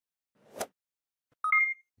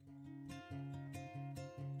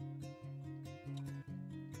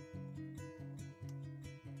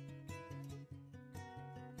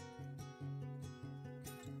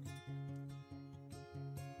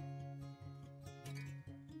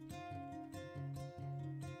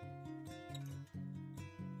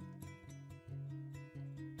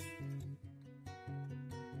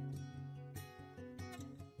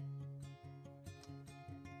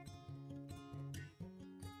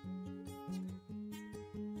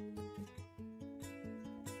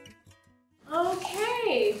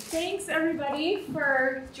Okay, thanks everybody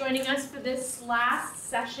for joining us for this last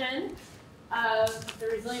session of the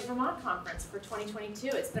Resilient Vermont Conference for 2022.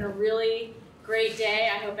 It's been a really great day.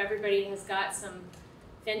 I hope everybody has got some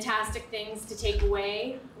fantastic things to take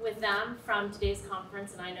away with them from today's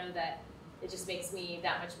conference, and I know that it just makes me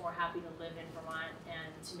that much more happy to live in Vermont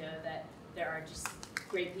and to know that there are just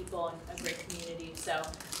great people and a great community. So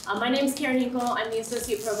my name is Karen Hinkle. I'm the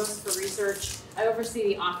Associate Provost for Research. I oversee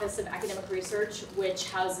the Office of Academic Research, which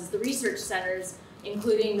houses the research centers,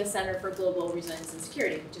 including the Center for Global Resilience and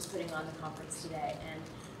Security, which is putting on the conference today. And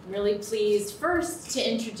I'm really pleased first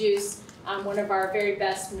to introduce one of our very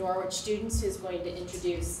best Norwich students who's going to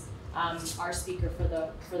introduce our speaker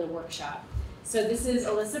for the workshop. So this is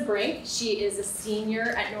Alyssa Brink. She is a senior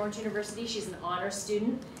at Norwich University. She's an honor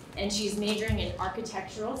student, and she's majoring in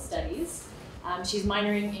architectural studies. She's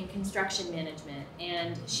minoring in construction management,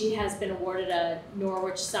 and she has been awarded a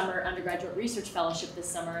Norwich Summer Undergraduate Research Fellowship this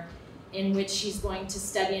summer, in which she's going to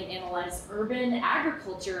study and analyze urban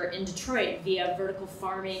agriculture in Detroit via vertical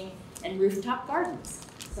farming and rooftop gardens.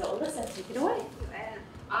 So Alyssa, take it away. And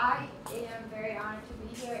I am very honored to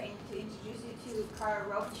be here and to introduce you to Kara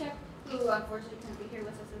Rovchek, who unfortunately couldn't be here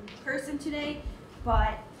with us in person today,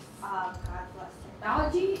 but God bless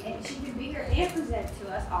technology, and she can be here and present to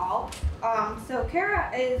us all. So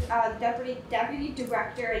Kara is Deputy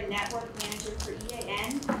Director and Network Manager for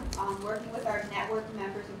EAN, working with our network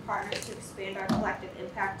members and partners to expand our collective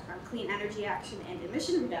impact on clean energy action and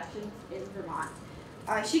emission reductions in Vermont.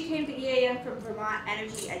 She came to EAN from Vermont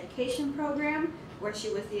Energy Education Program, where she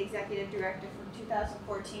was the Executive Director from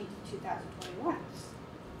 2014 to 2021.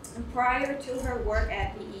 And prior to her work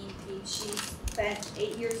at the EEP, she spent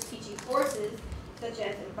 8 years teaching courses such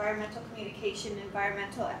as environmental communication,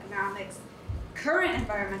 environmental economics, current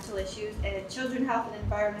environmental issues, and children health and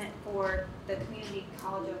environment for the Community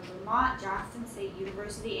College of Vermont, Johnson State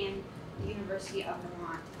University, and the University of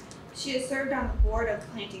Vermont. She has served on the board of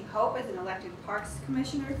Planting Hope as an elected Parks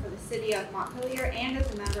Commissioner for the City of Montpelier and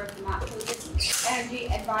as a member of the Montpelier Energy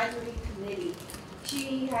Advisory Committee.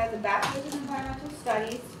 She has a bachelor's in environmental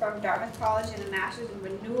studies from Dartmouth College and a master's in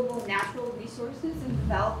renewable natural resources and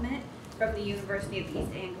development from the University of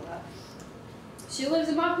East Anglia. She lives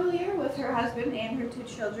in Montpelier with her husband and her 2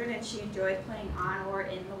 children, and she enjoys playing on or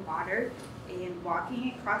in the water and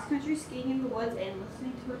walking and cross-country skiing in the woods and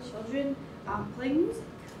listening to her children play music.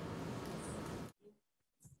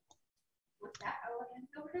 With that, I will hand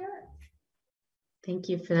it over to her. Thank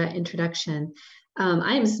you for that introduction.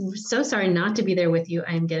 I am so sorry not to be there with you.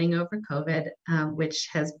 I am getting over COVID, which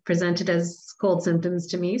has presented as cold symptoms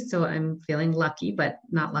to me, so I'm feeling lucky, but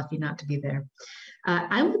not lucky not to be there.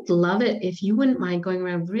 I would love it if you wouldn't mind going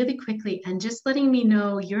around really quickly and just letting me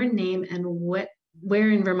know your name and where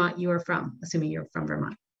in Vermont you are from, assuming you're from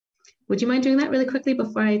Vermont. Would you mind doing that really quickly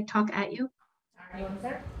before I talk at you? You want to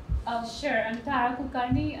start? Sure, I'm Tara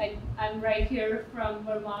Kulkarni. I'm right here from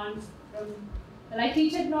Vermont. I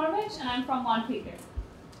teach at Norwich, and I'm from Montpelier.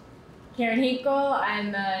 Karen Hinkle.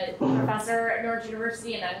 I'm a professor at Norwich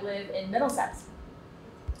University, and I live in Middlesex.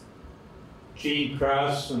 Gene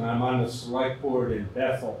Krause, and I'm on the select board in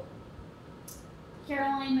Bethel.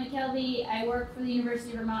 Caroline McKelvey. I work for the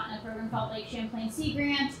University of Vermont in a program called Lake Champlain Sea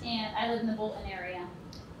Grant, and I live in the Bolton area.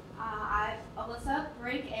 I'm Alyssa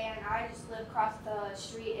Brink, and I just live across the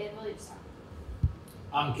street in Williamstown.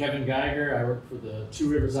 I'm Kevin Geiger. I work for the Two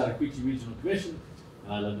Rivers Adequacy Regional Commission,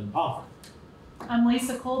 and I live in Pomfret. I'm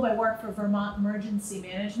Lisa Kolb. I work for Vermont Emergency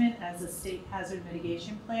Management as a state hazard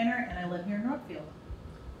mitigation planner, and I live here in Northfield.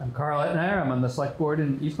 I'm Carl Etnayer. I'm on the select board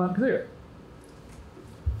in East Montpelier.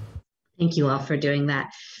 Thank you all for doing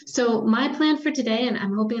that. So my plan for today, and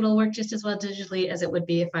I'm hoping it'll work just as well digitally as it would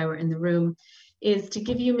be if I were in the room, is to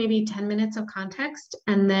give you maybe 10 minutes of context.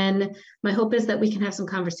 And then my hope is that we can have some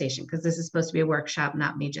conversation, because this is supposed to be a workshop,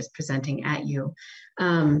 not me just presenting at you.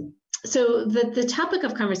 So the topic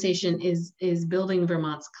of conversation is building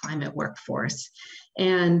Vermont's climate workforce.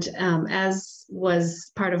 And as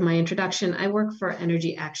was part of my introduction, I work for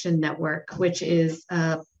Energy Action Network, which is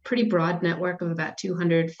a pretty broad network of about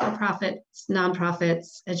 200 for-profits,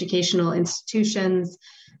 nonprofits, educational institutions,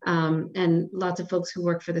 and lots of folks who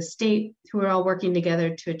work for the state, who are all working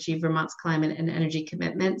together to achieve Vermont's climate and energy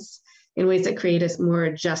commitments in ways that create a more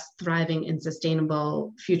just, thriving, and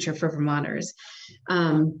sustainable future for Vermonters.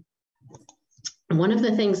 One of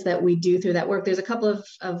the things that we do through that work, there's a couple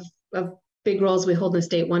of big roles we hold in the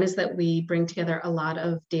state. One is that we bring together a lot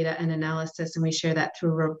of data and analysis, and we share that through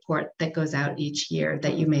a report that goes out each year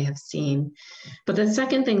that you may have seen. But the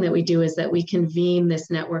second thing that we do is that we convene this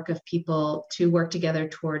network of people to work together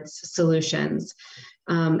towards solutions.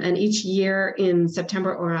 And each year in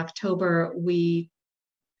September or October, we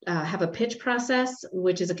have a pitch process,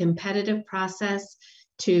 which is a competitive process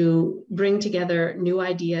to bring together new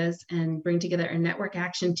ideas and bring together a network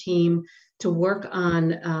action team to work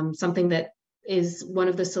on something that is one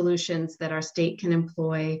of the solutions that our state can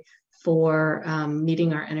employ for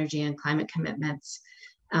meeting our energy and climate commitments.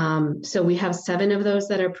 So we have 7 of those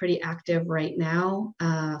that are pretty active right now.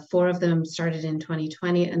 4 of them started in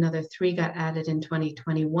 2020, another 3 got added in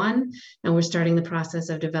 2021, and we're starting the process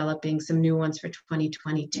of developing some new ones for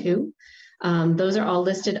 2022. Those are all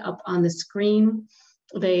listed up on the screen.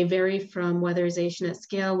 They vary from weatherization at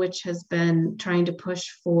scale, which has been trying to push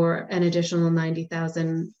for an additional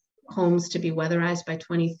 90,000 homes to be weatherized by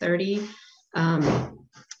 2030,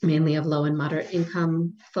 mainly of low and moderate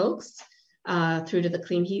income folks, through to the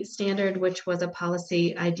clean heat standard, which was a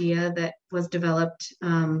policy idea that was developed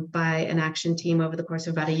by an action team over the course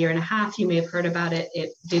of about a year and a half. You may have heard about it.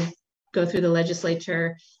 It did go through the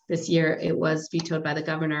legislature this year. It was vetoed by the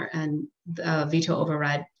governor, and the veto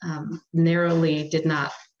override narrowly did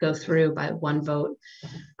not go through by 1 vote.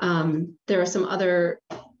 There are some other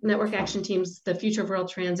network action teams. The Future of Rural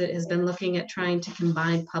Transit has been looking at trying to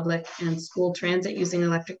combine public and school transit using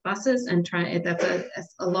electric buses, and that's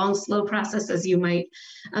a long, slow process, as you might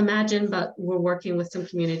imagine, but we're working with some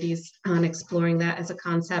communities on exploring that as a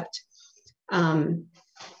concept.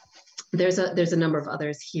 There's a number of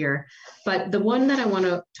others here, but the one that I want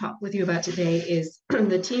to talk with you about today is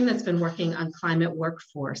the team that's been working on climate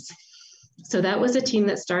workforce. So that was a team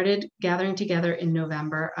that started gathering together in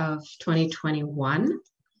November of 2021.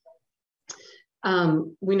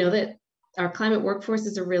 We know that our climate workforce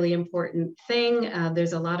is a really important thing.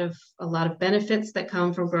 There's a lot of benefits that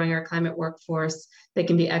come from growing our climate workforce. They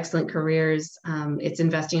can be excellent careers. It's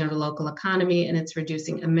investing in our local economy, and it's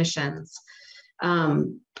reducing emissions.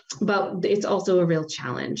 But it's also a real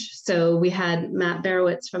challenge. So we had Matt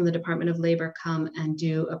Barowitz from the Department of Labor come and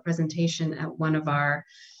do a presentation at one of our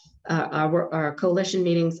coalition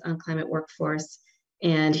meetings on climate workforce.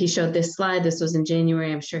 And he showed this slide. This was in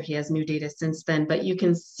January. I'm sure he has new data since then, but you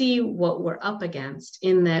can see what we're up against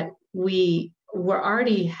in that we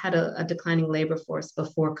already had a declining labor force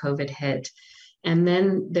before COVID hit. And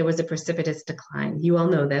then there was a precipitous decline. You all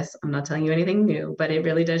know this. I'm not telling you anything new, but it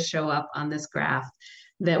really does show up on this graph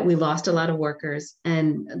that we lost a lot of workers,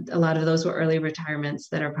 and a lot of those were early retirements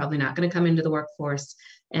that are probably not going to come into the workforce.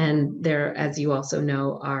 And there, as you also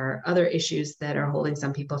know, are other issues that are holding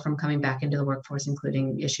some people from coming back into the workforce,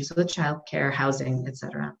 including issues with childcare, housing, et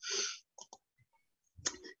cetera.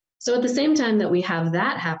 So at the same time that we have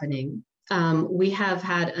that happening, we have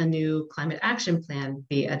had a new climate action plan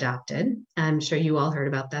be adopted. I'm sure you all heard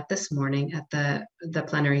about that this morning at the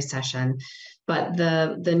plenary session. But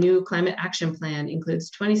the new climate action plan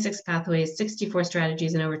includes 26 pathways, 64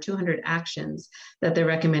 strategies, and over 200 actions that they're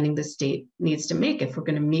recommending the state needs to make if we're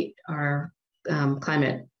going to meet our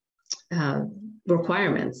climate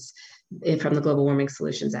requirements from the Global Warming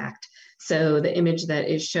Solutions Act. So the image that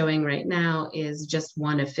is showing right now is just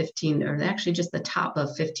one of 15, or actually just the top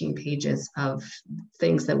of 15 pages of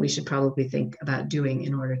things that we should probably think about doing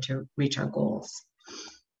in order to reach our goals.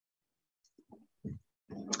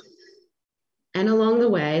 And along the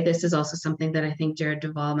way, this is also something that I think Jared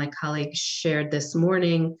Duvall, my colleague, shared this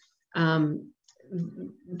morning.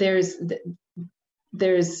 There's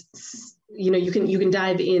you can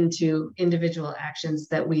dive into individual actions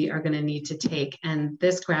that we are going to need to take. And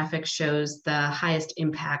this graphic shows the highest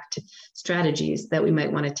impact strategies that we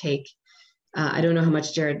might want to take. I don't know how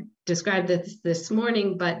much Jared described this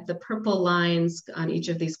morning, but the purple lines on each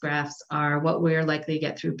of these graphs are what we're likely to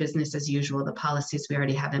get through business as usual, the policies we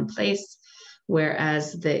already have in place,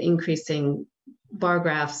 whereas the increasing bar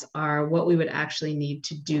graphs are what we would actually need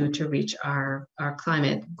to do to reach our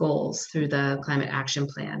climate goals through the climate action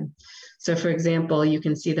plan. So for example, you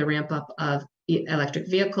can see the ramp up of electric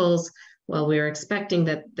vehicles. While we're expecting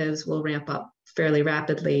that those will ramp up fairly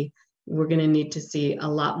rapidly, we're going to need to see a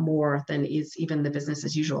lot more than is even the business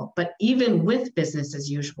as usual. But even with business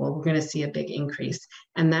as usual, we're going to see a big increase.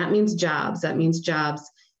 And that means jobs. That means jobs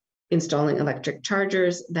installing electric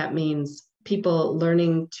chargers. That means people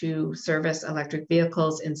learning to service electric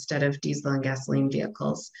vehicles instead of diesel and gasoline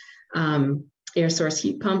vehicles. Air source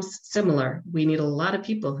heat pumps, similar. We need a lot of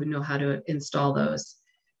people who know how to install those.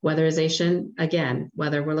 Weatherization, again,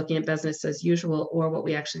 whether we're looking at business as usual or what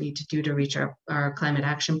we actually need to do to reach our climate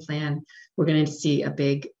action plan, we're going to see a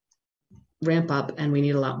big ramp up, and we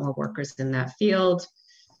need a lot more workers in that field.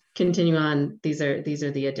 Continue on, these are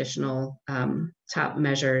the additional top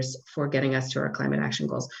measures for getting us to our climate action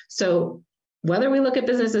goals. So whether we look at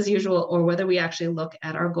business as usual or whether we actually look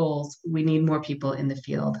at our goals, we need more people in the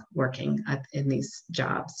field working in these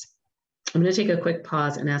jobs. I'm going to take a quick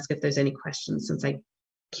pause and ask if there's any questions since I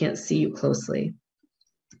can't see you closely.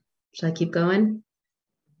 Should I keep going?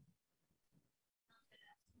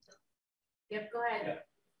 Yep, go ahead.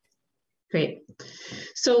 Great.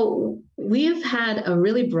 So we've had a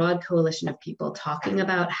really broad coalition of people talking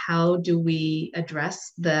about how do we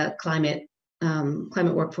address the climate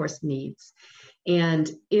workforce needs. And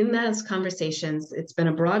in those conversations, it's been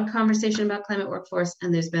a broad conversation about climate workforce,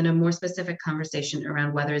 and there's been a more specific conversation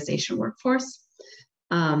around weatherization workforce,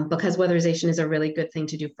 because weatherization is a really good thing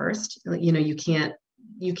to do first. You know, you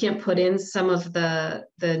can't put in some of the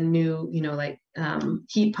new,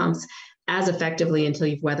 heat pumps as effectively until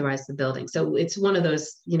you've weatherized the building. So it's one of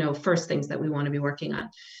those, first things that we want to be working on.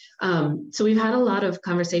 So we've had a lot of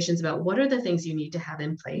conversations about what are the things you need to have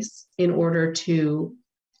in place in order to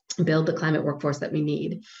build the climate workforce that we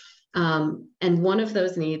need. And one of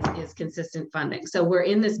those needs is consistent funding. So we're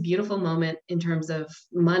in this beautiful moment in terms of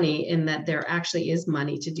money, in that there actually is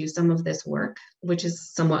money to do some of this work, which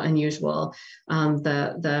is somewhat unusual.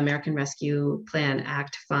 The American Rescue Plan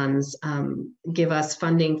Act funds give us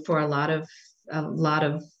funding for a lot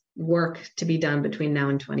of work to be done between now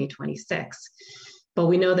and 2026. But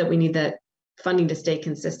we know that we need that funding to stay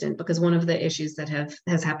consistent, because one of the issues that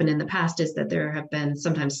has happened in the past is that there have been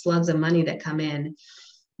sometimes slugs of money that come in,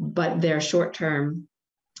 but they're short term.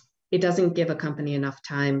 It doesn't give a company enough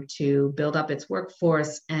time to build up its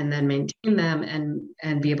workforce and then maintain them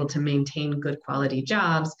and be able to maintain good quality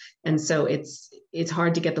jobs. And so it's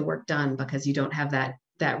hard to get the work done because you don't have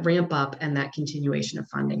that ramp up and that continuation of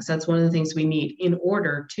funding. So that's one of the things we need in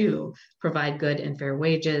order to provide good and fair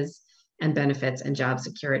wages and benefits and job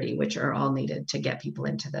security, which are all needed to get people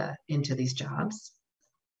into these jobs.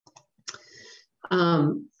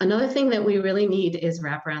 Another thing that we really need is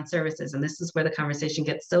wraparound services. And this is where the conversation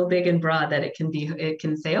gets so big and broad that it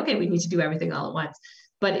can say, okay, we need to do everything all at once.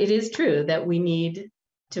 But it is true that we need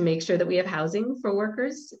to make sure that we have housing for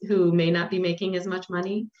workers who may not be making as much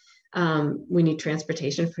money. We need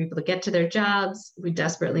transportation for people to get to their jobs. We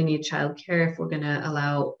desperately need childcare if we're going to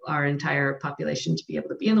allow our entire population to be able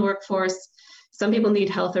to be in the workforce. Some people need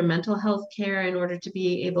health or mental health care in order to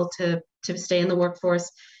be able to stay in the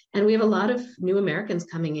workforce. And we have a lot of new Americans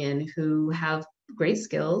coming in who have great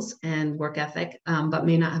skills and work ethic, but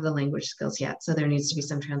may not have the language skills yet. So there needs to be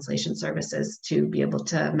some translation services to be able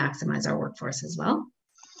to maximize our workforce as well.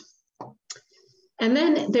 And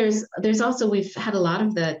then there's also, we've had a lot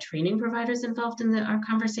of the training providers involved in our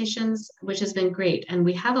conversations, which has been great. And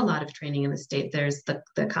we have a lot of training in the state. There's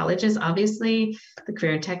the colleges, obviously, the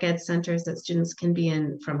career and tech ed centers that students can be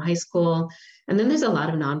in from high school. And then there's a lot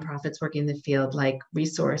of nonprofits working in the field, like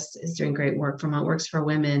Resource is doing great work, Vermont Works for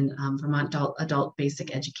Women, Vermont Adult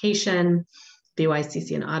Basic Education,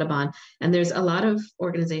 BYCC and Audubon. And there's a lot of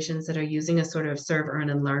organizations that are using a sort of serve,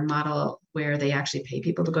 earn, and learn model where they actually pay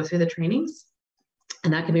people to go through the trainings.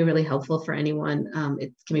 And that can be really helpful for anyone.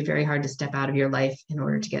 It can be very hard to step out of your life in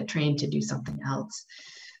order to get trained to do something else.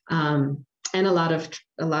 And a lot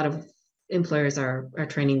of employers are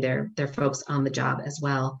training their folks on the job as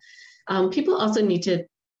well. People also need to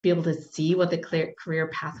be able to see what the career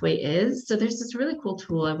pathway is. So there's this really cool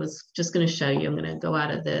tool I was just going to show you. I'm going to go out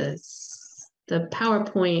of the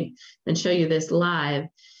PowerPoint and show you this live.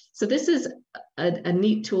 So this is a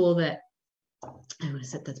neat tool that I want to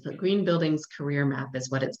set this, but Green Buildings Career Map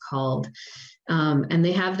is what it's called. And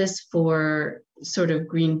they have this for sort of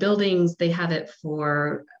green buildings. They have it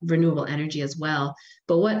for renewable energy as well.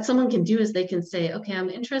 But what someone can do is they can say, okay,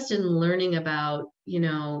 I'm interested in learning about,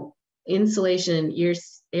 insulation,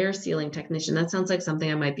 air sealing technician. That sounds like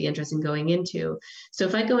something I might be interested in going into. So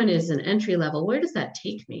if I go in as an entry level, where does that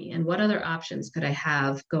take me? And what other options could I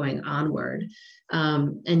have going onward?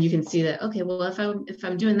 And you can see that, okay, well, if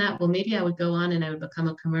I'm doing that, well, maybe I would go on and I would become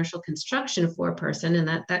a commercial construction foreperson,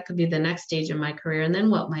 and that could be the next stage of my career. And then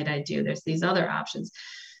what might I do? There's these other options.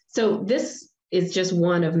 So this is just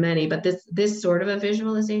one of many, but this sort of a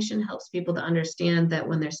visualization helps people to understand that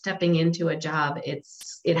when they're stepping into a job,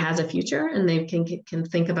 it has a future, and they can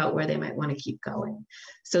think about where they might want to keep going.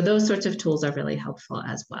 So those sorts of tools are really helpful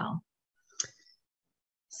as well.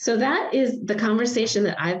 So that is the conversation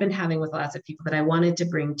that I've been having with lots of people that I wanted to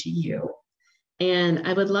bring to you. And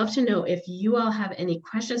I would love to know if you all have any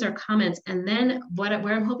questions or comments. And then where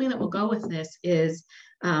I'm hoping that we'll go with this is,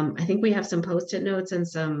 I think we have some Post-it notes and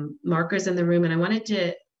some markers in the room, and I wanted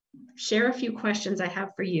to share a few questions I have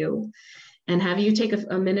for you. and have you take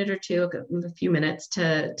a minute or two, a few minutes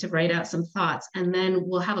to write out some thoughts. And then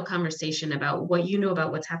we'll have a conversation about what you know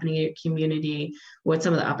about what's happening in your community, what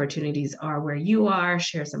some of the opportunities are where you are,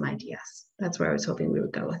 share some ideas. That's where I was hoping we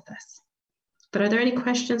would go with this. But are there any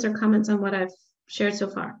questions or comments on what I've shared so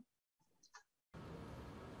far?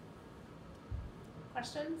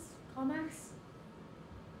 Questions, comments?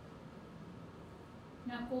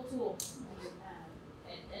 No, cool tool.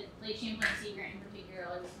 At Lake Champlain Sea Grant in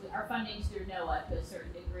particular, our funding's through NOAA to a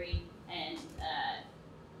certain degree, and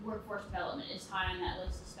workforce development is high on that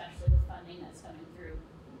list, especially with funding that's coming through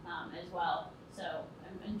as well. So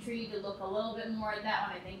I'm intrigued to look a little bit more at that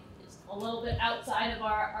one. I think it's a little bit outside of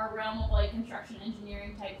our realm of like construction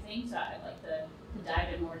engineering type thing, so I'd like to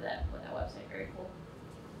dive in more to that with that website. Very cool.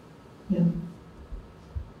 Yeah.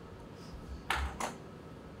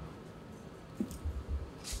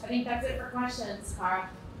 I think that's it for questions, Cara.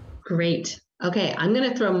 Great. Okay, I'm going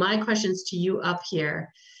to throw my questions to you up here.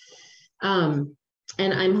 And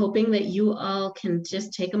I'm hoping that you all can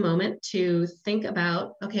just take a moment to think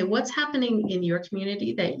about, okay, what's happening in your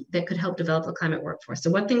community that could help develop the climate workforce? So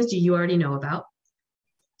what things do you already know about?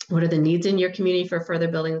 What are the needs in your community for further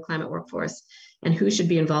building the climate workforce? And who should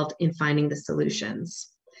be involved in finding the solutions?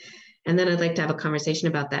 And then I'd like to have a conversation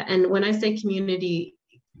about that. And when I say community,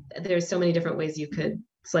 there's so many different ways you could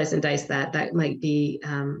slice and dice that. That might be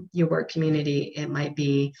your work community. It might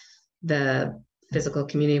be the physical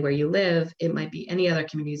community where you live. It might be any other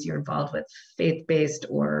communities you're involved with, faith-based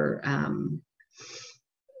or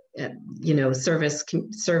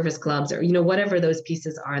service clubs, or whatever those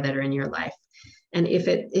pieces are that are in your life. And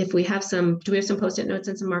if we have some, do we have some Post-it notes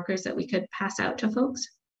and some markers that we could pass out to folks?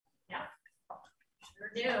 Yeah,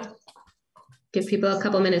 sure do. Give people a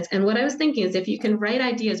couple minutes. And what I was thinking is if you can write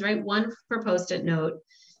ideas, write one per Post-it note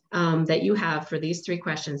that you have for these 3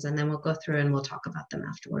 questions, and then we'll go through and we'll talk about them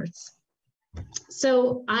afterwards.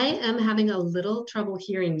 So I am having a little trouble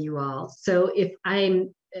hearing you all. So I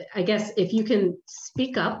guess if you can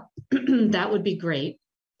speak up, that would be great.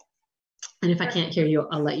 And if I can't hear you,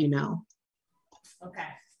 I'll let you know. Okay,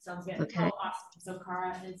 sounds good. Okay. Oh, awesome. So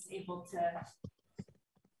Cara is able to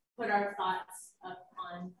put our thoughts up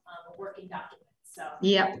on a working document. So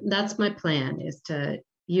yep, that's my plan, is to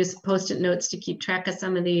use Post-it notes to keep track of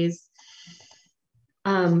some of these.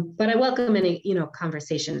 But I welcome any,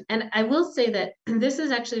 conversation. And I will say that this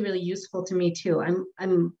is actually really useful to me too.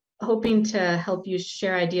 I'm hoping to help you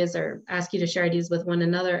share ideas or ask you to share ideas with one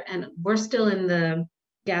another. And we're still in the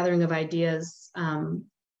gathering of ideas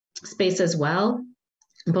space as well,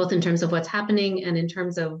 both in terms of what's happening and in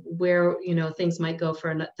terms of where, things might go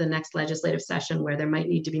for the next legislative session, where there might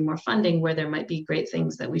need to be more funding, where there might be great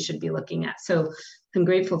things that we should be looking at. So I'm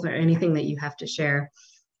grateful for anything that you have to share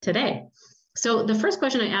today. So the first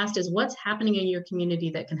question I asked is, what's happening in your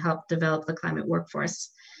community that can help develop the climate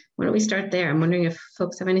workforce? Why don't we start there? I'm wondering if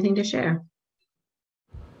folks have anything to share.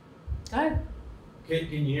 go ahead. Okay,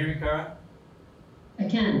 can you hear me, Cara? I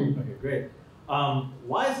can. Okay, great.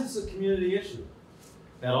 Why is this a community issue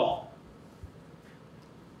at all?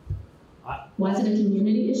 Why is it a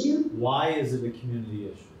community issue? Why is it a community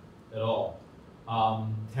issue at all?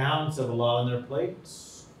 Towns have a lot on their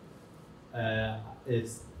plates.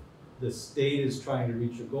 The state is trying to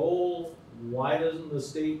reach a goal. Why doesn't the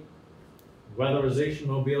state weatherization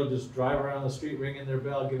mobile just drive around the street, ringing their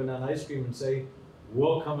bell, giving out ice cream, and say,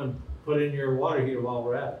 we'll come and put in your water heater while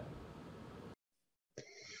we're at it?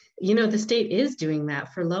 The state is doing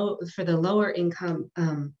that for the lower income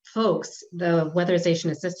folks. The Weatherization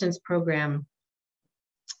Assistance Program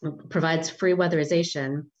provides free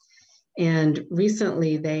weatherization. And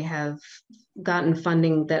recently they have gotten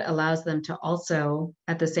funding that allows them to also,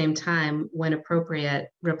 at the same time, when appropriate,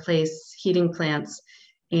 replace heating plants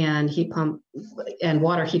and heat pump and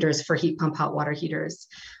water heaters for heat pump hot water heaters,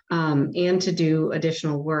 and to do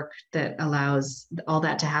additional work that allows all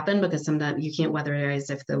that to happen, because sometimes you can't weatherize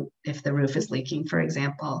if the roof is leaking, for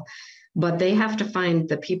example. But they have to find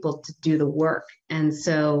the people to do the work. And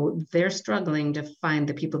so they're struggling to find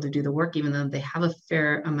the people to do the work, even though they have a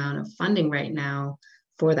fair amount of funding right now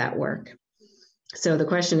for that work. So the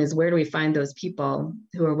question is, where do we find those people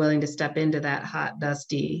who are willing to step into that hot,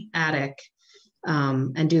 dusty attic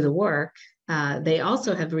and do the work? They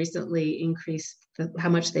also have recently increased how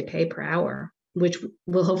much they pay per hour, which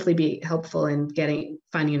will hopefully be helpful in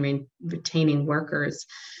finding and retaining workers,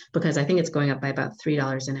 because I think it's going up by about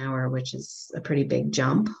 $3 an hour, which is a pretty big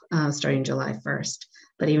jump starting July 1st.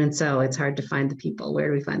 But even so, it's hard to find the people. Where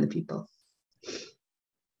do we find the people?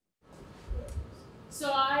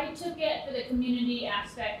 So I took it for the community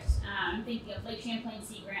aspect. I'm thinking of Lake Champlain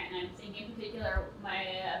Sea Grant, and I'm thinking in particular, my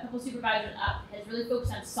couple supervisors up has really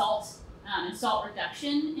focused on salt and salt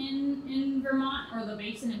reduction in Vermont, or the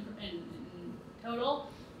basin in total.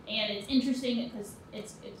 And it's interesting because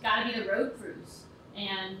it's got to be the road crews.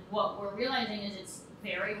 And what we're realizing is it's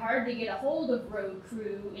very hard to get a hold of road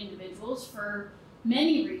crew individuals for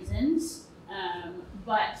many reasons,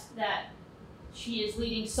 but that she is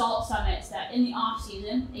leading salt summits that in the off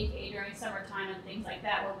season, aka during summertime and things like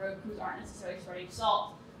that, where road crews aren't necessarily spreading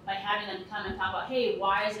salt, by having them come and talk about, hey,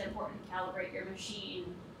 why is it important to calibrate your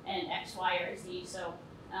machine and X, Y, or Z. So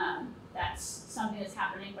that's something that's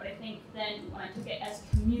happening. But I think then when I took it as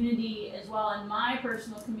community as well, in my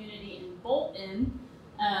personal community in Bolton,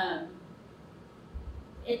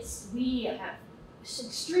 we have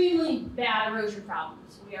extremely bad erosion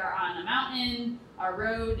problems. We are on a mountain, our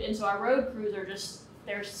road, and so our road crews are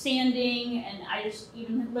they're sanding, and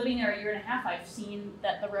even living there a year and a half, I've seen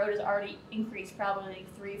that the road has already increased probably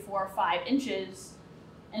 3, 4, 5 inches,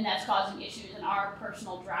 and that's causing issues in our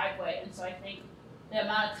personal driveway. And so I think the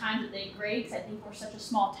amount of time that they grade, because I think we're such a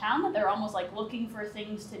small town that they're almost like looking for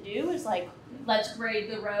things to do, is like, let's grade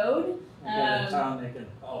the road. We got a town they can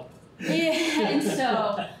help. Yeah, and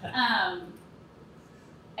so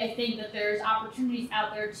I think that there's opportunities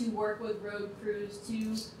out there to work with road crews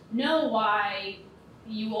to know why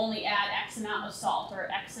you only add X amount of salt or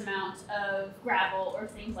X amount of gravel or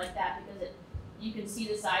things like that, because you can see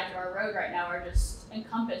the sides of our road right now are just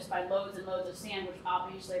encompassed by loads and loads of sand, which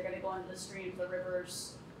obviously are going to go into the streams, the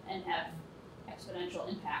rivers, and have exponential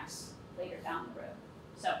impacts later down the road.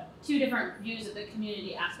 So 2 different views of the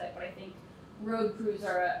community aspect, but I think road crews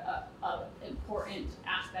are a important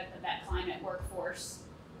aspect of that climate workforce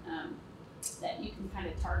that you can kind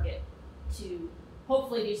of target to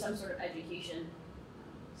hopefully do some sort of education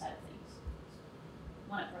side of things.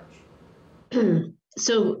 One approach.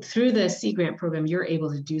 So through the Sea Grant program, you're able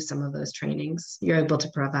to do some of those trainings. You're able to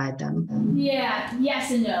provide them. Yeah,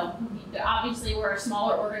 yes and no. Obviously, we're a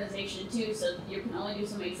smaller organization too, so you can only do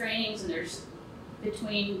so many trainings, and there's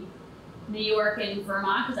between New York and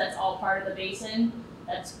Vermont, because that's all part of the basin.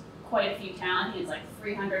 That's quite a few towns. I think it's like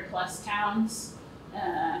 300 plus towns.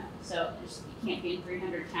 So you can't be in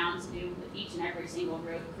 300 towns to do with each and every single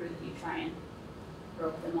road crew that you try and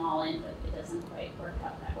rope them all in, but it doesn't quite work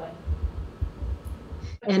out that way.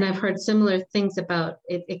 And I've heard similar things about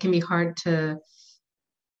it. It can be hard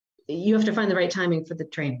you have to find the right timing for the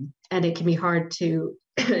training. And it can be hard to,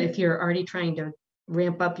 if you're already trying to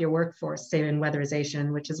ramp up your workforce, say in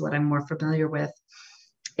weatherization, which is what I'm more familiar with,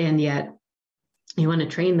 and yet you want to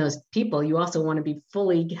train those people, you also want to be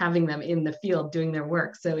fully having them in the field doing their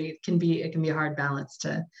work. So it can be a hard balance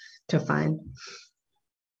to find.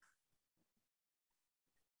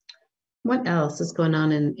 What else is going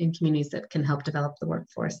on in communities that can help develop the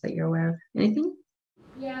workforce that you're aware of? Anything?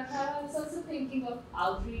 Yeah, I was also thinking of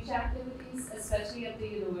outreach activities, especially at the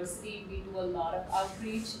university. We do a lot of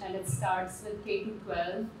outreach, and it starts with K to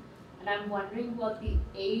 12. And I'm wondering what the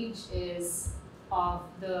age is of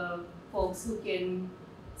the folks who can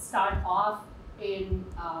start off in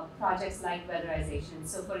projects like weatherization.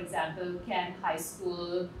 So, for example, can high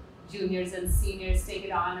school juniors and seniors take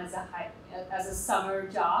it on as a summer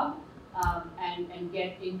job? And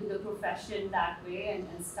get into the profession that way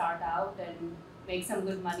and start out and make some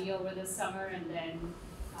good money over the summer, and then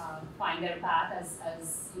find their path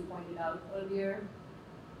as you pointed out earlier.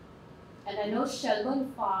 And I know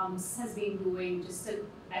Shelburne Farms has been doing just an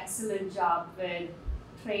excellent job with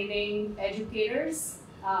training educators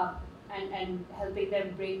and helping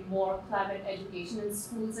them bring more climate education in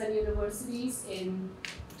schools and universities in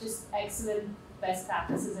just excellent best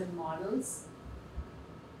practices and models.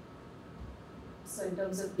 So in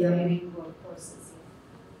terms of training workforces.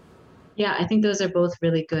 Yeah, I think those are both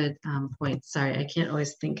really good points. Sorry, I can't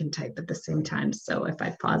always think and type at the same time. So if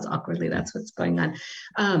I pause awkwardly, that's what's going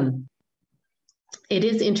on. It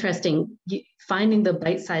is interesting finding the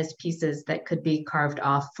bite-sized pieces that could be carved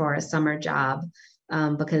off for a summer job,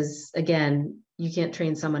 because again, you can't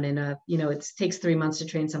train someone it takes 3 months to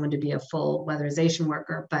train someone to be a full weatherization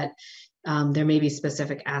worker, but there may be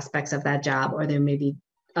specific aspects of that job, or there may be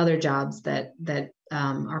other jobs that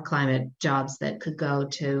are climate jobs that could go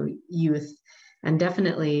to youth, and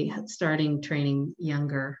definitely starting training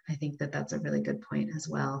younger. I think that's a really good point as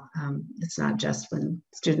well. It's not just when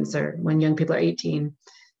young people are 18,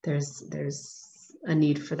 there's a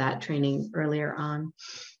need for that training earlier on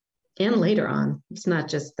and later on. It's not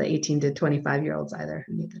just the 18 to 25-year-olds either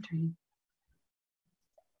who need the training.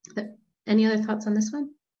 Any other thoughts on this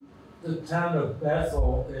one? The town of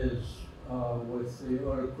Bethel is with the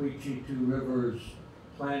Ottaquechee Two Rivers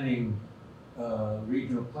Planning,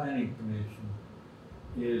 Regional Planning Commission,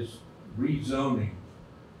 is rezoning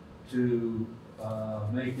to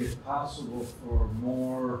make it possible for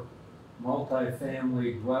more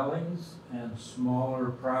multifamily dwellings and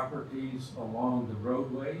smaller properties along the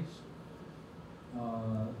roadways.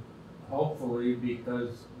 Hopefully,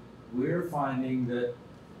 because we're finding that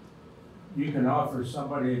you can offer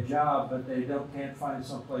somebody a job, but they can't find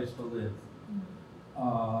someplace to live.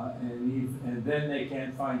 And then they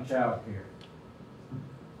can't find childcare.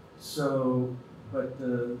 So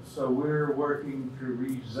we're working to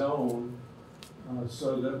rezone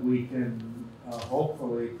so that we can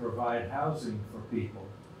hopefully provide housing for people.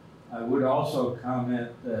 I would also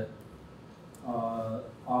comment that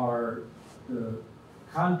the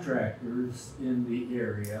contractors in the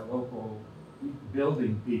area, local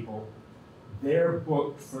building people, they're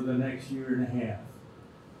booked for the next year and a half.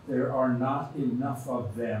 There are not enough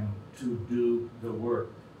of them to do the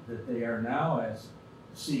work that they are now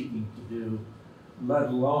seeking to do, let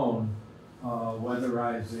alone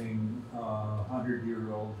weatherizing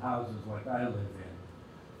 100-year-old houses like I live in.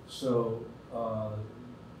 So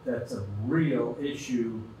that's a real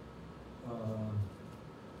issue,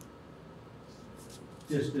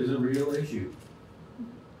 just is a real issue.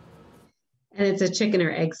 And it's a chicken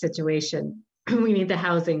or egg situation. We need the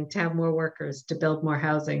housing to have more workers, to build more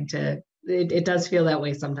housing, it does feel that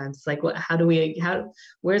way sometimes. It's like,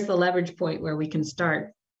 where's the leverage point where we can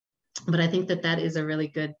start? But I think that is a really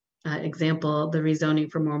good example, the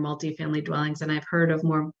rezoning for more multifamily dwellings. And I've heard of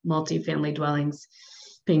more multifamily dwellings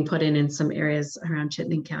being put in some areas around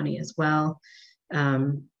Chittenden County as well.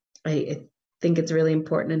 I think it's really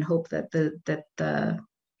important and hope that the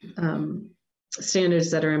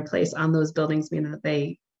standards that are in place on those buildings mean that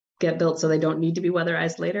they get built so they don't need to be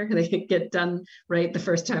weatherized later. They get done right the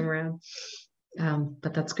first time around.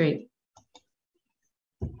 But that's great.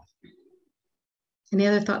 Any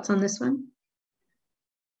other thoughts on this one?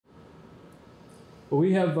 Well,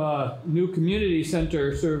 we have a new community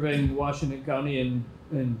center serving Washington County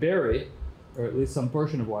and Barry, or at least some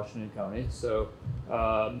portion of Washington County. So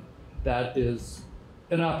that is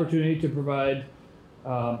an opportunity to provide,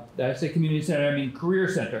 I say community center, I mean career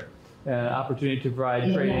center, an opportunity to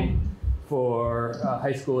provide training for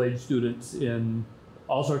high school age students in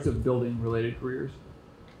all sorts of building related careers.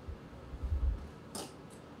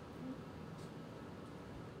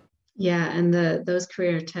 Yeah, and those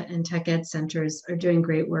career and tech ed centers are doing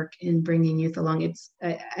great work in bringing youth along.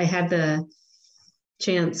 I had the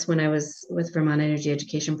chance when I was with Vermont Energy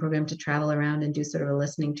Education Program to travel around and do sort of a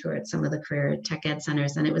listening tour at some of the career tech ed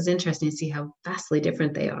centers, and it was interesting to see how vastly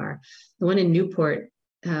different they are. The one in Newport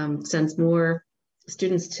sends more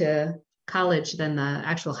students to college than the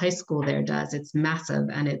actual high school there does. It's massive,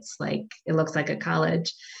 and it looks like a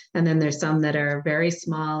college. And then there's some that are very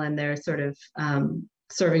small, and they're sort of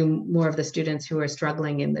serving more of the students who are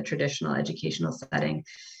struggling in the traditional educational setting.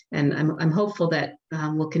 And I'm hopeful that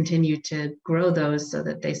we'll continue to grow those so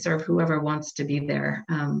that they serve whoever wants to be there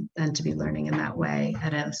and to be learning in that way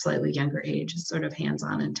at a slightly younger age, sort of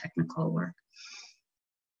hands-on and technical work.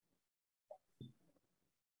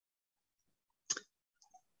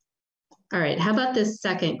 All right, how about this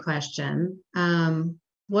second question?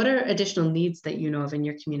 What are additional needs that you know of in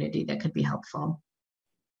your community that could be helpful?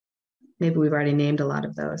 Maybe we've already named a lot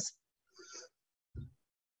of those.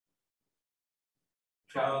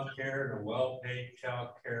 Child care and a well-paid child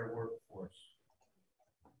care workforce.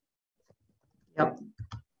 Yep.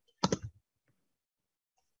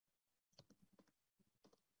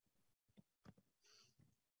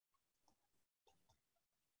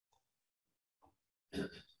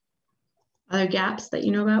 Other gaps that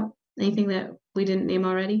you know about? Anything that we didn't name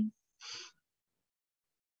already?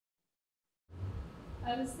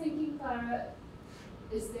 I was thinking, Clara,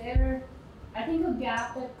 I think a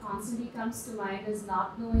gap that constantly comes to mind is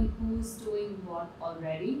not knowing who's doing what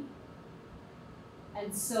already.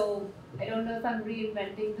 And so I don't know if I'm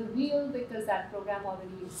reinventing the wheel because that program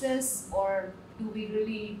already exists, or do we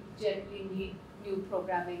really generally need new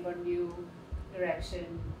programming or new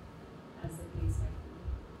direction, as the case might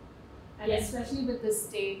be. And especially with the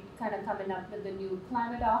state kind of coming up with the new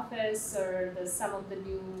climate office or some of the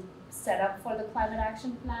new setup for the climate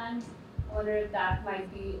action plan, I wonder if that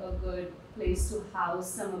might be a good place to house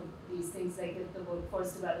some of these things, like if the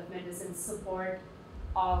workforce development is in support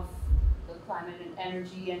of the climate and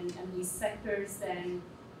energy and these sectors, then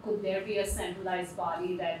could there be a centralized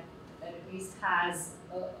body that at least has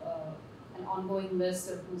an ongoing list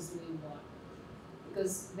of who's doing what?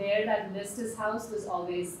 Because where that list is housed was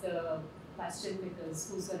always the question, because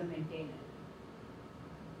who's going to maintain it?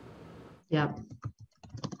 Yeah.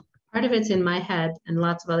 Part of it's in my head and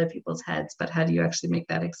lots of other people's heads, but how do you actually make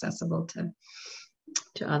that accessible to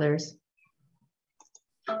others?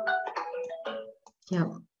 Yeah.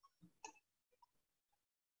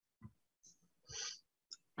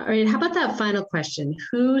 All right, how about that final question?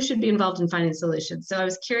 Who should be involved in finding solutions? So I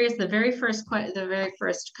was curious, the very first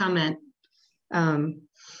comment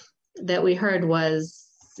that we heard was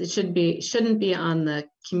it shouldn't be on the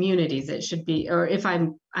communities. It should be, or if I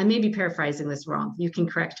may be paraphrasing this wrong, you can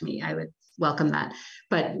correct me. I would welcome that,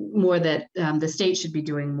 but more that the state should be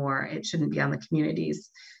doing more. It shouldn't be on the communities.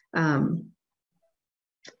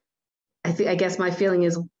 I guess my feeling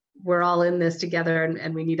is we're all in this together,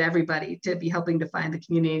 and we need everybody to be helping to find the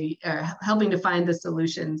community, helping to find the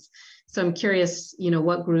solutions. So I'm curious,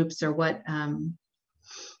 what groups or what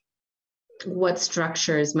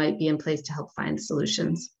structures might be in place to help find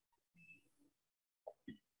solutions.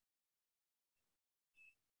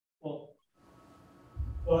 Well,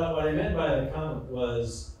 what I meant by the comment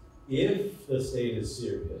was, if the state is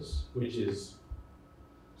serious, which is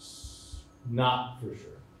not for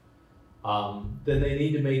sure, then they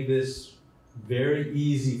need to make this very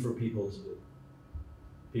easy for people to do.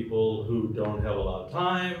 People who don't have a lot of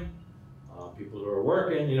time, people who are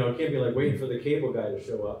working, it can't be like waiting for the cable guy to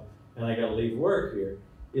show up and I gotta leave work here.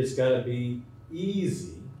 It's gotta be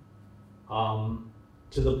easy,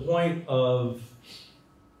 to the point of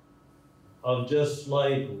just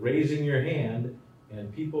like raising your hand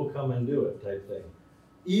and people come and do it type thing.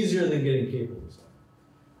 Easier than getting cable and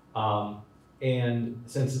stuff. And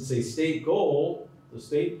since it's a state goal, the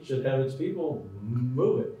state should have its people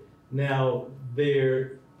move it. Now,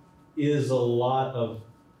 there is a lot of,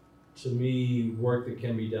 to me, work that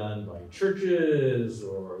can be done by churches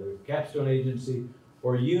or the capstone agency,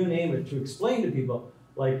 or you name it, to explain to people,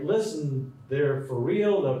 like, listen, they're for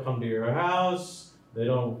real, they'll come to your house, they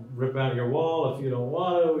don't rip out your wall if you don't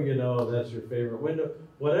want to, that's your favorite window,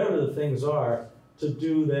 whatever the things are, to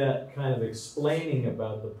do that kind of explaining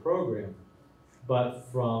about the program. But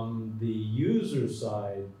from the user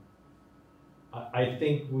side, I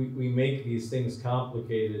think we make these things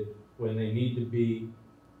complicated when they need to be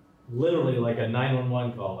literally like a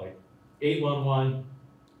 911 call, like 811,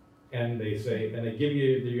 and they give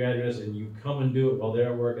you your address and you come and do it while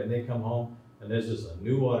they're at work, and they come home and there's just a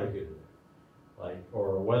new water heater there,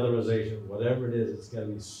 or a weatherization, whatever it is, it's gotta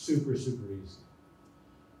be super, super easy.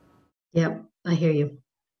 Yep, I hear you.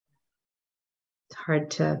 It's hard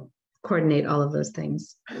to coordinate all of those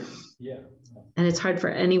things. Yeah. And it's hard for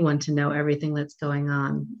anyone to know everything that's going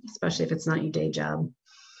on, especially if it's not your day job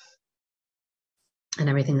and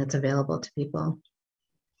everything that's available to people.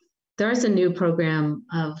 There's a new program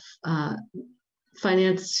of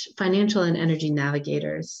financial and energy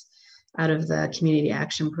navigators out of the community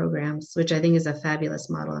action programs, which I think is a fabulous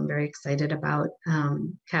model. I'm very excited about.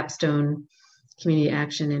 Capstone Community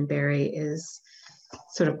Action in Barrie is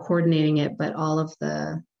sort of coordinating it, but all of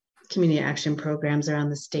the community action programs around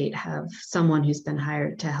the state have someone who's been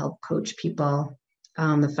hired to help coach people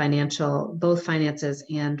on the both finances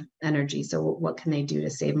and energy. So what can they do to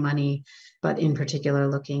save money, but in particular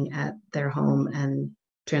looking at their home and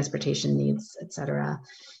transportation needs, et cetera.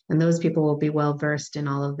 And those people will be well versed in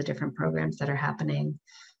all of the different programs that are happening.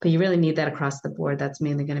 But you really need that across the board. That's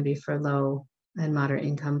mainly going to be for low and moderate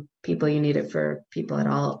income people. You need it for people at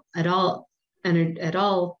all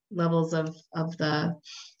levels of the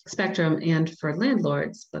spectrum, and for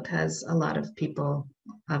landlords, because a lot of people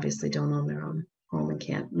obviously don't own their own home and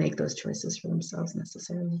can't make those choices for themselves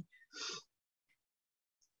necessarily.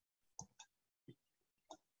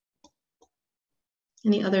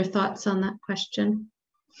 Any other thoughts on that question?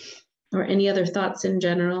 Or any other thoughts in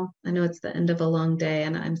general? I know it's the end of a long day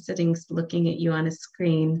and I'm sitting looking at you on a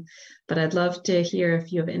screen, but I'd love to hear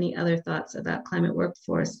if you have any other thoughts about climate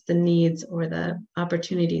workforce, the needs or the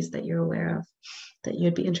opportunities that you're aware of that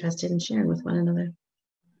you'd be interested in sharing with one another.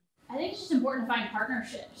 I think it's just important to find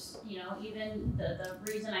partnerships. Even the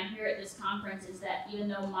reason I'm here at this conference is that even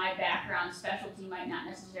though my background specialty might not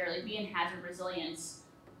necessarily be in hazard resilience,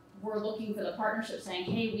 we're looking for the partnership, saying,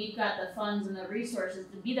 hey, we've got the funds and the resources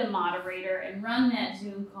to be the moderator and run that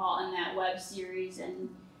Zoom call and that web series, and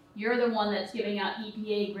you're the one that's giving out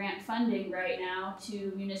EPA grant funding right now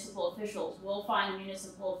to municipal officials. We'll find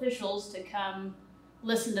municipal officials to come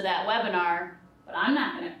listen to that webinar, but I'm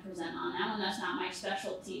not going to present on that one. That's not my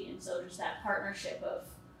specialty. And so just that partnership of,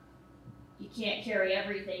 you can't carry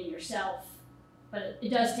everything yourself, but it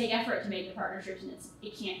does take effort to make the partnerships, and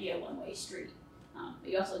it can't be a one-way street.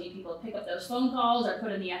 But you also need people to pick up those phone calls or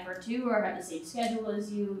put in the effort too, or have the same schedule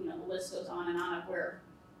as you. The list goes on and on of where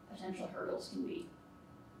potential hurdles can be.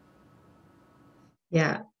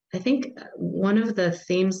 Yeah, I think one of the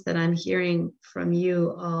themes that I'm hearing from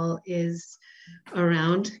you all is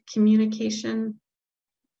around communication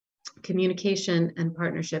communication and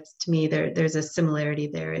partnerships, to me, there's a similarity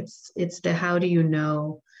there. It's the how do you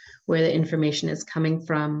know where the information is coming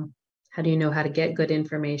from? How do you know how to get good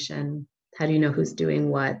information? How do you know who's doing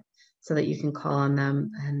what so that you can call on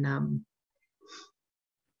them and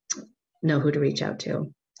know who to reach out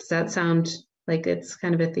to? Does that sound like it's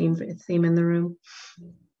kind of a theme in the room?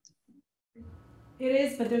 It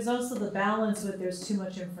is, but there's also the balance with there's too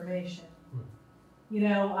much information. You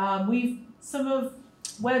know, some of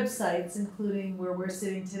websites, including where we're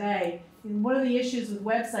sitting today, and one of the issues with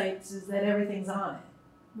websites is that everything's on it,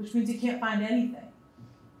 which means you can't find anything.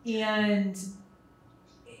 And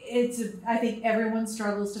I think everyone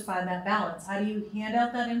struggles to find that balance. How do you hand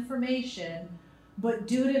out that information, but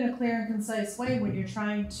do it in a clear and concise way when you're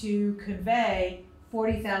trying to convey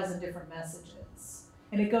 40,000 different messages?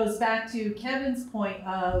 And it goes back to Kevin's point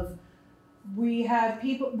of we have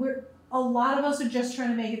people, a lot of us are just trying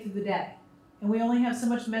to make it through the day. And we only have so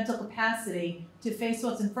much mental capacity to face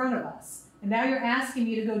what's in front of us. And now you're asking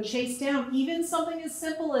me to go chase down even something as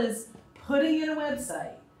simple as putting in a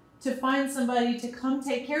website to find somebody to come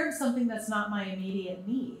take care of something that's not my immediate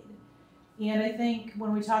need. And I think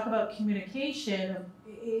when we talk about communication,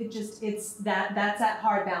 that's that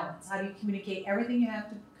hard balance. How do you communicate everything you have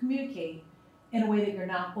to communicate in a way that you're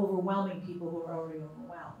not overwhelming people who are already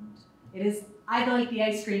overwhelmed? I like the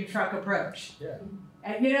ice cream truck approach. Yeah.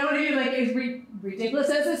 You know what I mean? Like, as ridiculous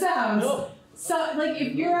as it sounds. No. So, like,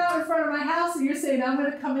 if you're out in front of my house and you're saying, I'm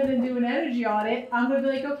going to come in and do an energy audit, I'm going to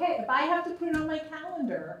be like, okay, if I have to put it on my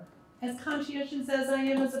calendar, as conscientious as I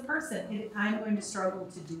am as a person, I'm going to struggle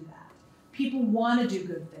to do that. People want to do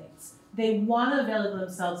good things. They want to avail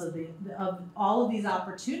themselves of all of these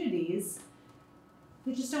opportunities.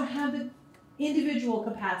 They just don't have the individual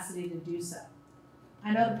capacity to do so.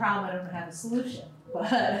 I know the problem, I don't have a solution,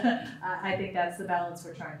 but I think that's the balance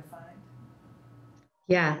we're trying to find.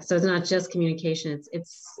 Yeah, so it's not just communication.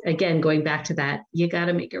 It's again, going back to that, you got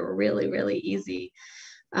to make it really, really easy.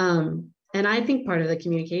 And I think part of the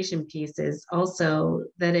communication piece is also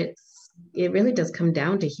that it really does come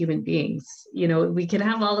down to human beings. You know, we can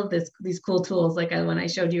have all of these cool tools like when I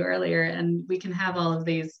showed you earlier, and we can have all of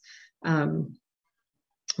these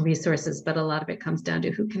resources, but a lot of it comes down to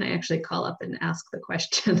who can I actually call up and ask the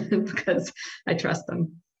question because I trust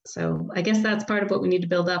them. So I guess that's part of what we need to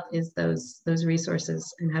build up is those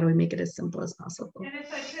resources, and how do we make it as simple as possible. And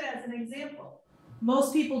if I could, as an example,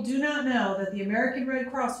 most people do not know that the American Red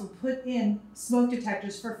Cross will put in smoke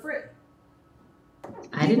detectors for free.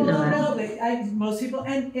 I didn't know that. People don't know, most people,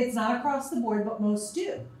 and it's not across the board, but most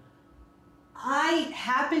do. I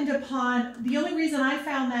happened upon, the only reason I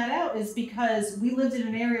found that out is because we lived in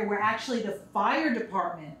an area where actually the fire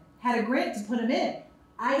department had a grant to put them in.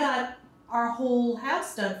 I got our whole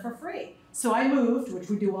house done for free. So I moved, which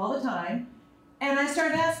we do all the time, and I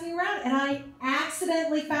started asking around, and I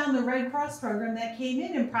accidentally found the Red Cross program that came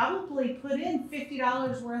in and probably put in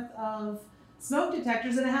 $50 worth of smoke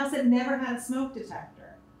detectors in a house that never had a smoke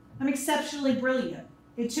detector. I'm exceptionally brilliant.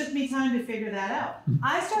 It took me time to figure that out.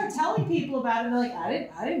 I started telling people about it, and they're like,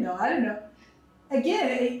 I didn't know.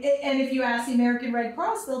 Again, and if you ask the American Red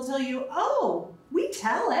Cross, they'll tell you, oh, we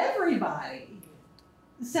tell everybody.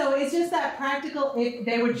 So it's just that practical, if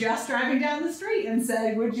they were just driving down the street and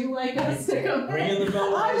said, would you like us to come in? Ringing the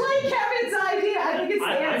bell. I like Kevin's idea. I think it's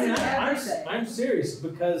the answer to everything. I'm serious,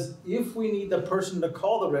 because if we need the person to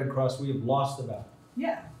call the Red Cross, we have lost the battle.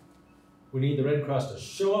 Yeah. We need the Red Cross to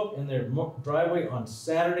show up in their driveway on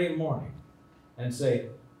Saturday morning and say,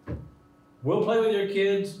 we'll play with your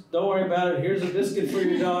kids, don't worry about it, here's a biscuit for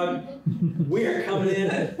your dog. We are coming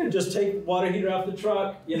in, just take water heater off the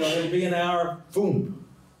truck, it'll be an hour, boom.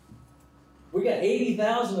 We got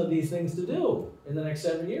 80,000 of these things to do in the next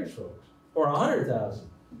 7 years, folks, or 100,000.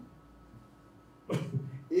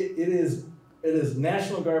 It is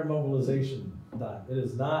National Guard mobilization time. It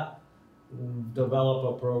is not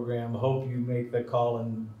develop a program, hope you make the call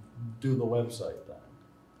and do the website time.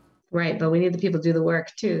 Right, but we need the people to do the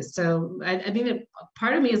work too. So I mean,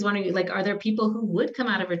 part of me is wondering, like, are there people who would come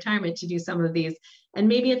out of retirement to do some of these? And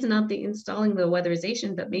maybe it's not the installing the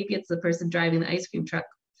weatherization, but maybe it's the person driving the ice cream truck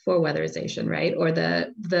for weatherization, right? Or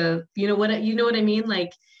the you know what I mean?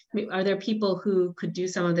 Like, are there people who could do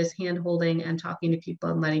some of this hand holding and talking to people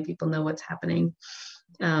and letting people know what's happening,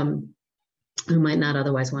 who might not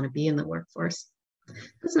otherwise want to be in the workforce?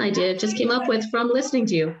 That's an idea I just came up with from listening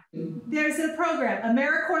to you. There's a program,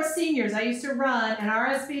 AmeriCorps Seniors. I used to run an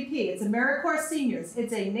RSVP. It's AmeriCorps Seniors.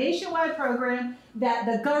 It's a nationwide program that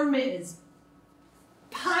the government is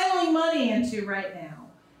piling money into right now.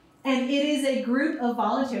 And it is a group of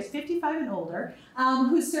volunteers, 55 and older,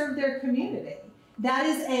 who serve their community. That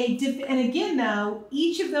is and again though,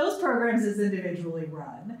 each of those programs is individually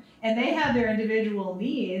run and they have their individual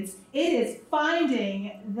needs. It is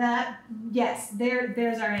finding that, yes,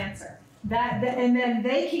 there's our answer. And then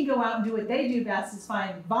they can go out and do what they do best, is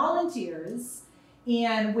find volunteers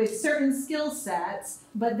and with certain skill sets,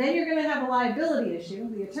 but then you're gonna have a liability issue,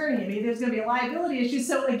 the attorney, I mean, there's gonna be a liability issue.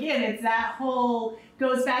 So again, it's that whole,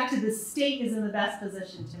 goes back to the state is in the best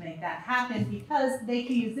position to make that happen because they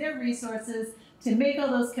can use their resources to make all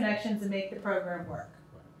those connections and make the program work.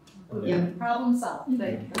 Yeah. Problem solved.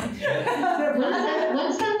 Thank you.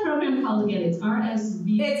 What's that program called again? It's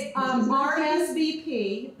RSVP. It's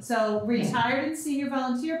RSVP, so Retired and Senior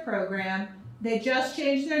Volunteer Program. They just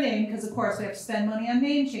changed their name because, of course, we have to spend money on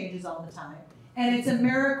name changes all the time. And it's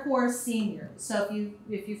AmeriCorps Senior. So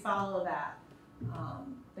if you follow that,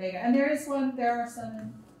 there you go. And there are some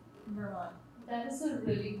in Vermont. That is a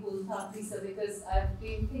really cool thought, Lisa, because I've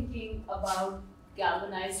been thinking about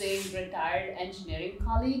galvanizing retired engineering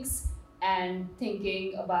colleagues and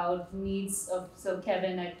thinking about needs of, so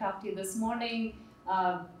Kevin, I talked to you this morning,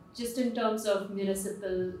 just in terms of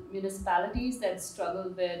municipalities that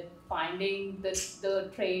struggle with finding the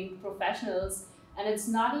trained professionals. And it's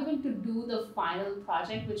not even to do the final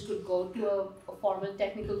project, which could go to a formal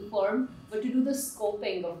technical firm, but to do the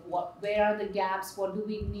scoping of where are the gaps, what do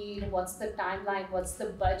we need, what's the timeline, what's the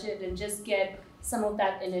budget, and just get some of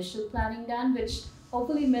that initial planning done, which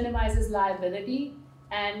hopefully minimizes liability.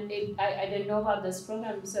 And I didn't know about this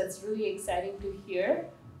program, so it's really exciting to hear.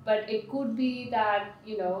 But it could be that,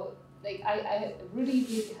 like I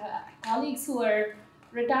really colleagues who are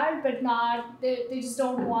retired but not, they just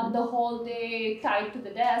don't want the whole day tied to the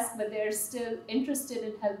desk, but they're still interested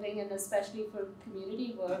in helping, and especially for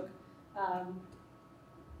community work.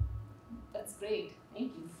 That's great.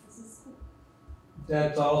 Thank you. This is cool.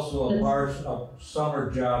 That's also a summer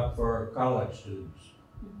job for college students.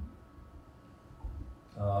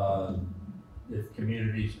 If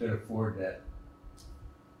communities could afford that.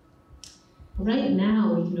 Right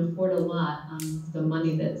now, we can afford a lot on the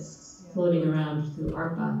money that's floating around through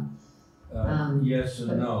ARPA. Yes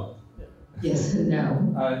and no. Yes and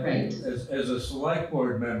no, right. As a select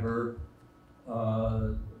board member,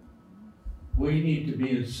 we need to be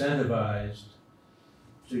incentivized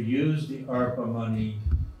to use the ARPA money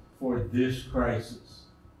for this crisis.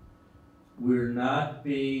 We're not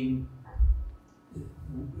being,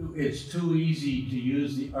 it's too easy to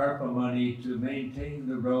use the ARPA money to maintain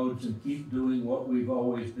the roads and keep doing what we've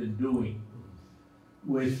always been doing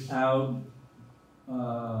without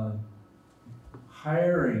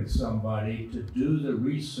hiring somebody to do the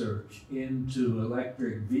research into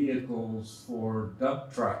electric vehicles for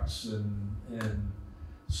dump trucks and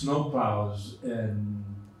snow plows and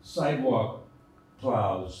sidewalk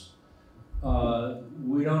plows.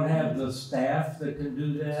 We don't have the staff that can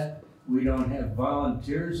do that. We don't have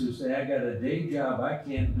volunteers who say, I got a day job, I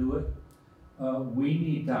can't do it. We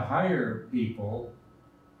need to hire people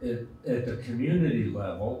at the community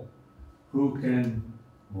level who can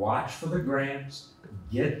watch for the grants,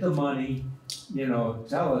 get the money,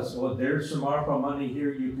 tell us, well, there's some ARPA money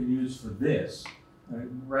here you can use for this.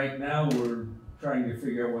 Right now, we're trying to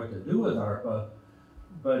figure out what to do with ARPA,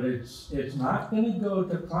 but it's not going to go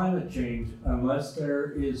to climate change unless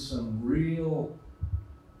there is some real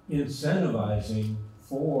incentivizing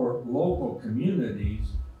for local communities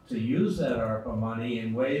to use that ARPA money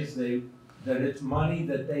in ways that it's money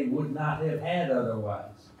that they would not have had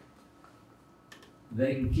otherwise.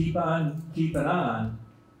 They can keep on keeping on,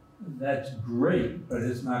 that's great, but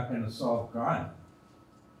it's not going to solve crime.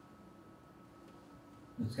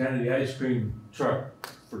 It's kind of the ice cream truck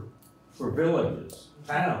for villages,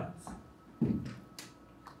 towns.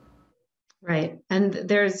 Right,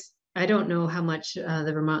 and I don't know how much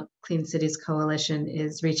the Vermont Clean Cities Coalition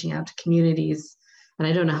is reaching out to communities, and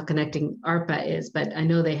I don't know how connecting ARPA is, but I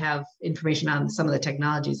know they have information on some of the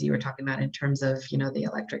technologies you were talking about in terms of, the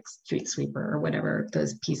electric street sweeper or whatever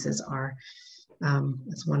those pieces are.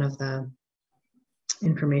 It's one of the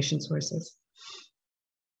information sources.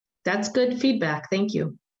 That's good feedback, thank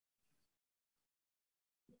you.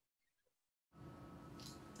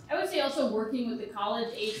 I would say also working with the college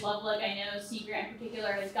age level, like I know Sea Grant in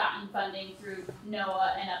particular has gotten funding through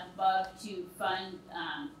NOAA and up above to fund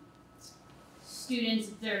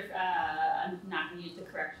students, I'm not going to use the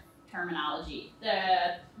correct terminology,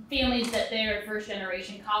 the families that they're first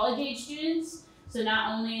generation college age students. So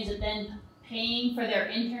not only is it then paying for their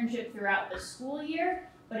internship throughout the school year,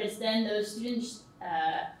 but it's then those students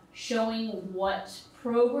showing what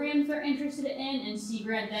programs they're interested in, and Sea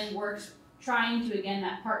Grant then works trying to, again,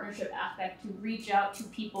 that partnership aspect to reach out to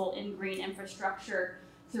people in green infrastructure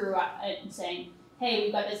throughout and saying, hey,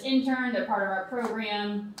 we've got this intern, they're part of our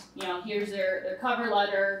program, you know, here's their cover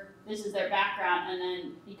letter, this is their background, and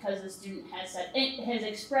then because the student has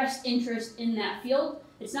expressed interest in that field,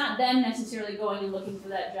 it's not them necessarily going and looking for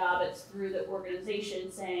that job, it's through the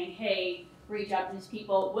organization saying, hey, reach out to these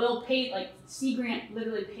people. We'll pay, like Sea Grant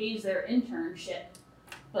literally pays their internship,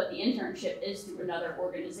 but the internship is through another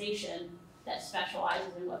organization that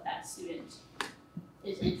specializes in what that student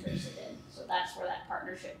is interested in. So that's where that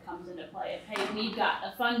partnership comes into play. If, hey, we've got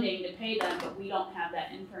the funding to pay them, but we don't have that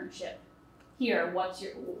internship here,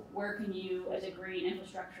 where can you, as a green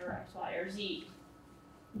infrastructure X, Y, or Z,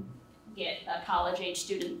 get a college-age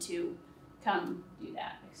student to come do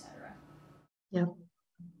that, etc. Yeah.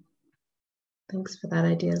 Thanks for that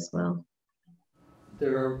idea as well.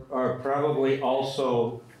 There are probably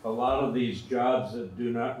also a lot of these jobs that do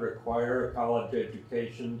not require a college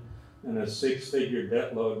education and a six-figure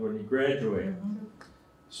debt load when you graduate. Mm-hmm.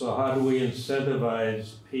 So how do we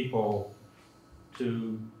incentivize people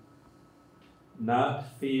to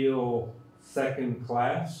not feel second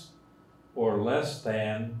class or less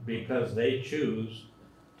than because they choose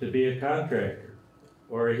to be a contractor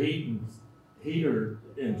or a heater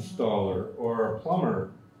installer or a plumber,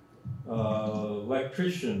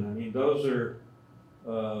 electrician? I mean, those are,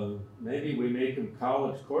 maybe we make them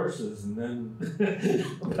college courses and then,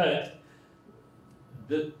 but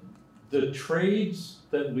the trades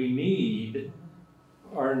that we need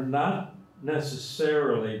are not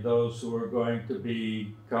necessarily those who are going to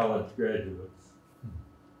be college graduates.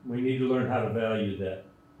 We need to learn how to value that.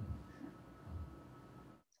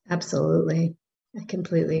 Absolutely. I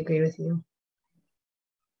completely agree with you.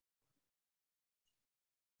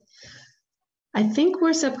 I think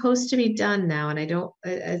we're supposed to be done now, and I don't,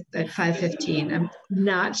 at 5:15. I'm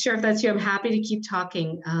not sure if that's you. I'm happy to keep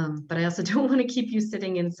talking, but I also don't want to keep you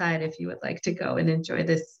sitting inside if you would like to go and enjoy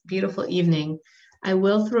this beautiful evening. I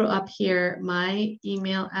will throw up here my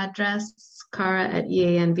email address,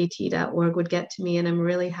 kara@eanvt.org would get to me, and I'm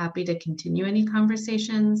really happy to continue any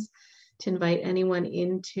conversations, to invite anyone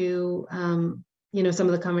into, you know, some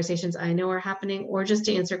of the conversations I know are happening, or just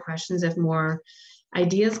to answer questions if more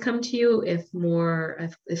ideas come to you, if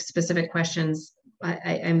specific questions.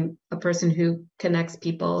 I'm a person who connects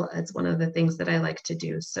people. It's one of the things that I like to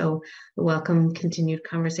do. So welcome continued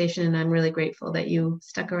conversation. And I'm really grateful that you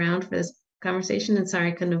stuck around for this conversation. And sorry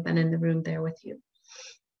I couldn't have been in the room there with you.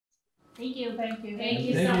 Thank you. Thank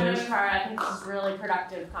you so much, Cara. I think this is really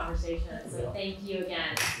productive conversation. So thank you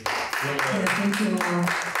again. Yeah, thank you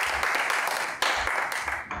all.